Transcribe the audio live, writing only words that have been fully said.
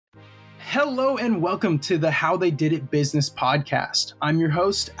Hello and welcome to the How They Did It Business podcast. I'm your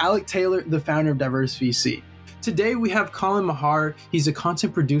host, Alec Taylor, the founder of Diverse VC. Today we have Colin Mahar. He's a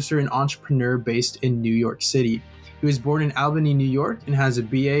content producer and entrepreneur based in New York City. He was born in Albany, New York, and has a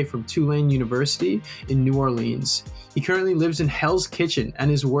BA from Tulane University in New Orleans. He currently lives in Hell's Kitchen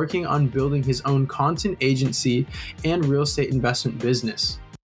and is working on building his own content agency and real estate investment business.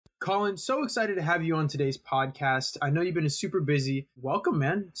 Colin, so excited to have you on today's podcast. I know you've been super busy. Welcome,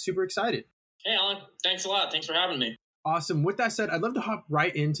 man. Super excited. Hey, Alan. Thanks a lot. Thanks for having me. Awesome. With that said, I'd love to hop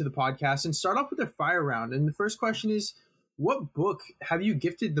right into the podcast and start off with a fire round. And the first question is, what book have you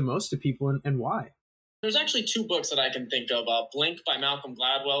gifted the most to people and why? There's actually two books that I can think of. Blink by Malcolm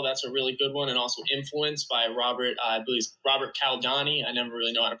Gladwell. That's a really good one. And also Influence by Robert Cialdini. I never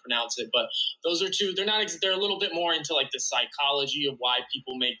really know how to pronounce it. But those are two. They're a little bit more into like the psychology of why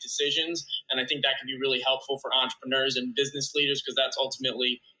people make decisions. And I think that can be really helpful for entrepreneurs and business leaders because that's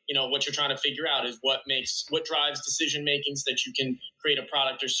ultimately, what you're trying to figure out is what drives decision making so that you can create a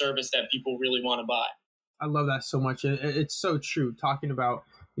product or service that people really want to buy. I love that so much. It's so true. Talking about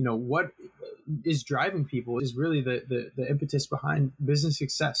what is driving people is really the impetus behind business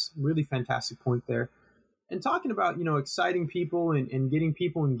success. Really fantastic point there. And talking about, exciting people and getting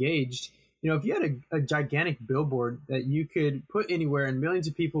people engaged, if you had a gigantic billboard that you could put anywhere and millions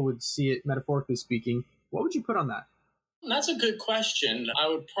of people would see it, metaphorically speaking, what would you put on that? That's a good question. I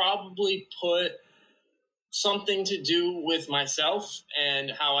would probably put something to do with myself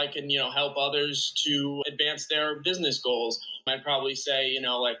and how I can, help others to advance their business goals. I'd probably say,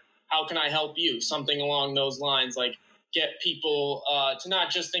 how can I help you? Something along those lines, like get people to not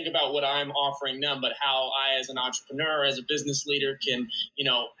just think about what I'm offering them, but how I, as an entrepreneur, as a business leader, can,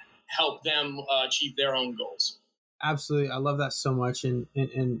 help them achieve their own goals. Absolutely. I love that so much. And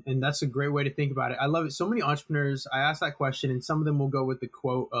that's a great way to think about it. I love it. So many entrepreneurs, I ask that question and some of them will go with the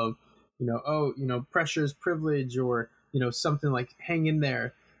quote of, pressure is privilege or, something like hang in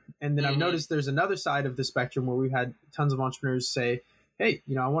there. And then I've noticed there's another side of the spectrum where we've had tons of entrepreneurs say, hey,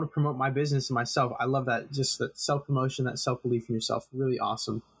 I want to promote my business and myself. I love that. Just that self-promotion, that self-belief in yourself. Really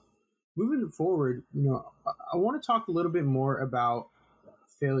awesome. Moving forward, I want to talk a little bit more about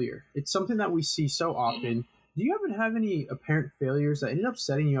failure. It's something that we see so often. Do you happen to have any apparent failures that ended up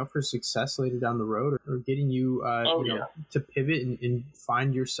setting you up for success later down the road or getting you, to pivot and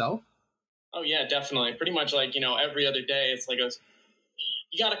find yourself? Oh, yeah, definitely. Pretty much like, every other day, it's like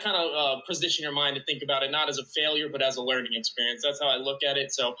you got to kind of position your mind to think about it, not as a failure, but as a learning experience. That's how I look at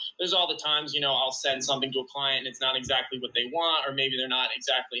it. So there's all the times, I'll send something to a client and it's not exactly what they want, or maybe they're not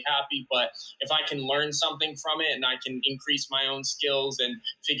exactly happy. But if I can learn something from it and I can increase my own skills and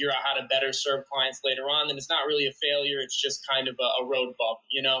figure out how to better serve clients later on, then it's not really a failure. It's just kind of a road bump,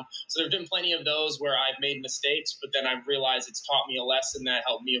 So there have been plenty of those where I've made mistakes, but then I've realized it's taught me a lesson that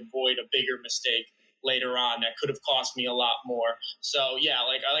helped me avoid a bigger mistake later on that could have cost me a lot more. So yeah,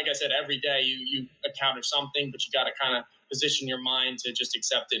 like I said, every day you encounter something, but you got to kind of position your mind to just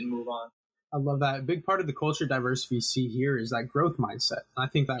accept it and move on. I love that. A big part of the culture Diverse VC here is that growth mindset. I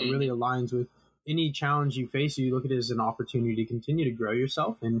think that really aligns with any challenge you face. You look at it as an opportunity to continue to grow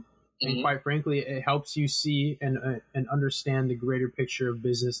yourself. And quite frankly, it helps you see and understand the greater picture of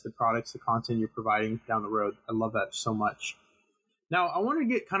business, the products, the content you're providing down the road. I love that so much. Now, I want to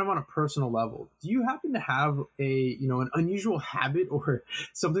get kind of on a personal level. Do you happen to have an unusual habit or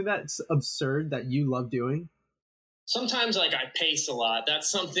something that's absurd that you love doing? Sometimes I pace a lot. That's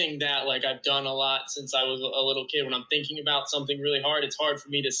something that I've done a lot since I was a little kid. When I'm thinking about something really hard, it's hard for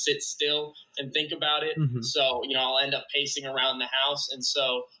me to sit still and think about it. So, I'll end up pacing around the house. And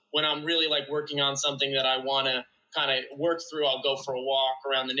so when I'm really working on something that I want to kind of work through, I'll go for a walk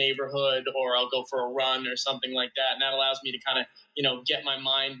around the neighborhood or I'll go for a run or something like that. And that allows me to kind of, get my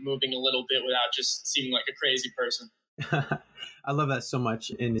mind moving a little bit without just seeming like a crazy person. I love that so much.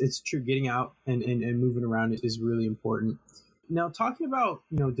 And it's true. Getting out and moving around is really important. Now, talking about,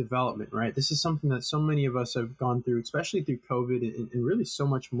 development, right? This is something that so many of us have gone through, especially through COVID and really so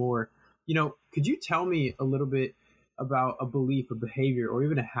much more. Could you tell me a little bit about a belief, a behavior, or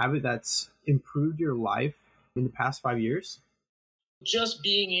even a habit that's improved your life in the past 5 years? Just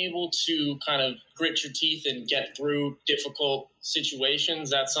being able to kind of grit your teeth and get through difficult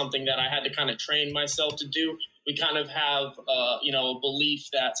situations, that's something that I had to kind of train myself to do. We kind of have, a belief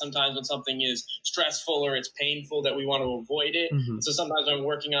that sometimes when something is stressful or it's painful that we want to avoid it. So sometimes when I'm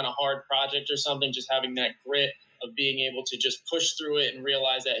working on a hard project or something, just having that grit of being able to just push through it and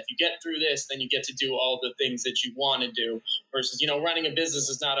realize that if you get through this, then you get to do all the things that you want to do versus, running a business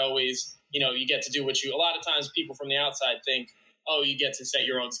is not always, you get to do a lot of times people from the outside think, oh, you get to set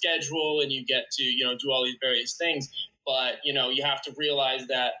your own schedule and you get to, do all these various things. but you have to realize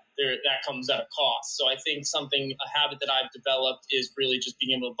that that comes at a cost. So I think a habit that I've developed is really just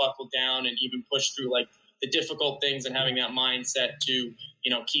being able to buckle down and even push through like the difficult things and having that mindset to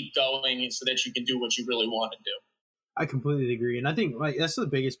keep going so that you can do what you really want to do. I completely agree. And I think like that's the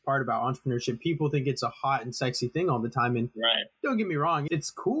biggest part about entrepreneurship. People think it's a hot and sexy thing all the time. And right. Don't get me wrong,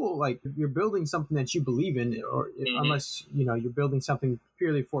 it's cool. Like you're building something that you believe in, or unless, you're building something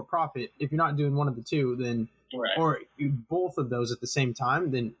purely for profit. If you're not doing one of the two, then, right. or both of those at the same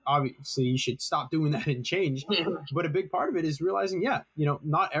time, then obviously you should stop doing that and change. But a big part of it is realizing,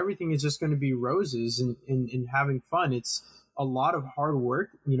 not everything is just going to be roses and having fun. It's a lot of hard work,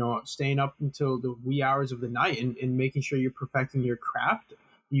 staying up until the wee hours of the night and making sure you're perfecting your craft.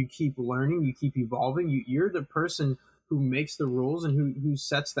 You keep learning, you keep evolving. You're the person who makes the rules and who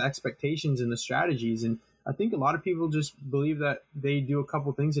sets the expectations and the strategies. And I think a lot of people just believe that they do a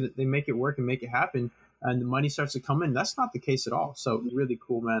couple things and they make it work and make it happen, and the money starts to come in. That's not the case at all. So really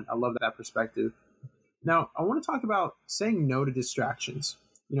cool, man. I love that perspective. Now, I want to talk about saying no to distractions.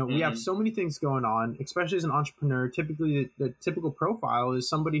 We have so many things going on, especially as an entrepreneur. Typically, the typical profile is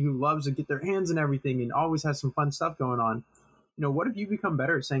somebody who loves to get their hands in everything and always has some fun stuff going on. What have you become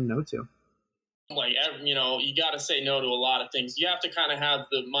better at saying no to? Like, you got to say no to a lot of things. You have to kind of have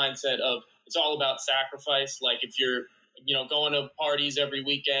the mindset of it's all about sacrifice. Like if you're, going to parties every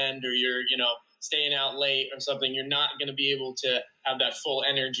weekend, or you're, staying out late or something, you're not going to be able to have that full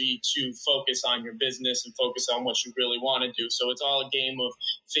energy to focus on your business and focus on what you really want to do. So it's all a game of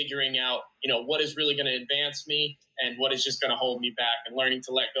figuring out, what is really going to advance me and what is just going to hold me back, and learning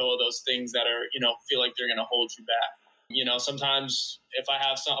to let go of those things that are, feel like they're going to hold you back. Sometimes if I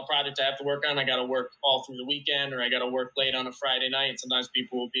have a project I have to work on, I got to work all through the weekend, or I got to work late on a Friday night. And sometimes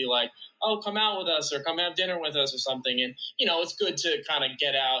people will be like, oh, come out with us or come have dinner with us or something. And, it's good to kind of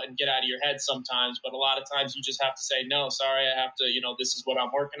get out of your head sometimes. But a lot of times you just have to say, no, sorry, I have to, this is what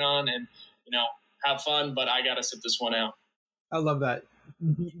I'm working on, and, have fun, but I got to sit this one out. I love that.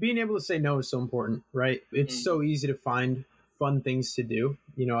 Being able to say no is so important, right? It's so easy to find fun things to do.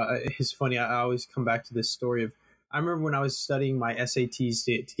 It's funny. I always come back to this story of, I remember when I was studying my SATs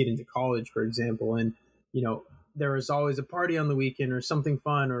to get into college, for example, and, there was always a party on the weekend or something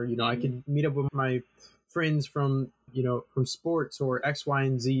fun, or, I could meet up with my friends from sports or X, Y,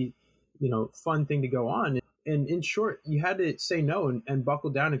 and Z, fun thing to go on. And in short, you had to say no and buckle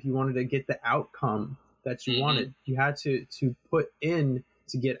down if you wanted to get the outcome that you wanted. You had to put in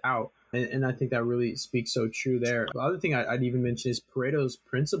to get out. And I think that really speaks so true there. The other thing I'd even mention is Pareto's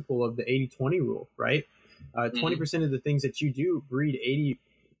principle of the 80-20 rule, right? 20% of the things that you do breed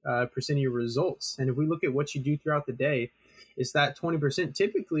 80% of your results. And if we look at what you do throughout the day, it's that 20%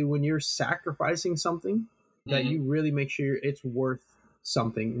 typically when you're sacrificing something that you really make sure it's worth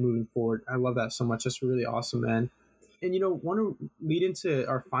something moving forward. I love that so much. That's really awesome, man. And, want to lead into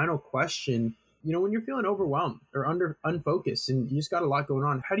our final question. When you're feeling overwhelmed or unfocused and you just got a lot going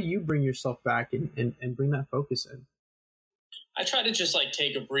on, how do you bring yourself back and bring that focus in? I try to just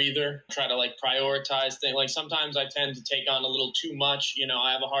take a breather, try to prioritize things. Sometimes I tend to take on a little too much.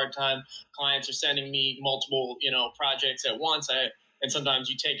 I have a hard time. Clients are sending me multiple, projects at once. And sometimes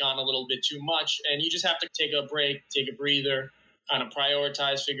you take on a little bit too much, and you just have to take a break, take a breather, kind of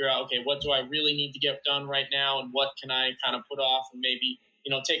prioritize, figure out, okay, what do I really need to get done right now? And what can I kind of put off, and maybe,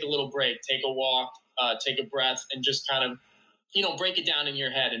 take a little break, take a walk, take a breath, and just kind of, break it down in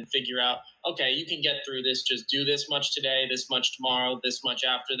your head and figure out, okay, you can get through this. Just do this much today, this much tomorrow, this much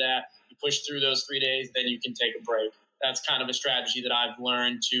after that. You push through those 3 days, then you can take a break. That's kind of a strategy that I've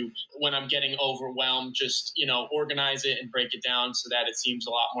learned to, when I'm getting overwhelmed, just, organize it and break it down so that it seems a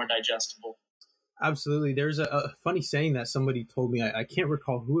lot more digestible. Absolutely. There's a funny saying that somebody told me. I can't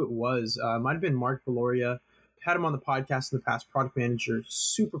recall who it was. It might have been Mark Valoria. Had him on the podcast in the past, product manager,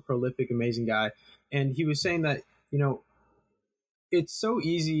 super prolific, amazing guy. And he was saying that, it's so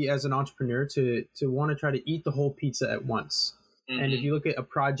easy as an entrepreneur to want to try to eat the whole pizza at once. And if you look at a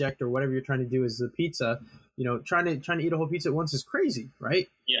project or whatever you're trying to do as the pizza, trying to eat a whole pizza at once is crazy, right?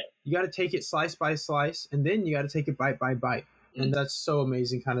 Yeah. You got to take it slice by slice, and then you got to take it bite by bite. And that's so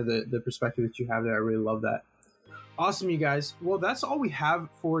amazing, kind of the perspective that you have there. I really love that. Awesome, you guys. Well, that's all we have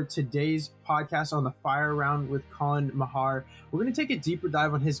for today's podcast on the Fire Round with Colin Mahar. We're going to take a deeper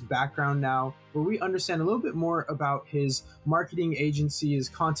dive on his background now, where we understand a little bit more about his marketing agency, his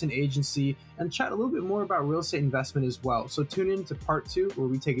content agency, and chat a little bit more about real estate investment as well. So tune in to part 2, where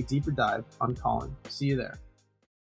we take a deeper dive on Colin. See you there.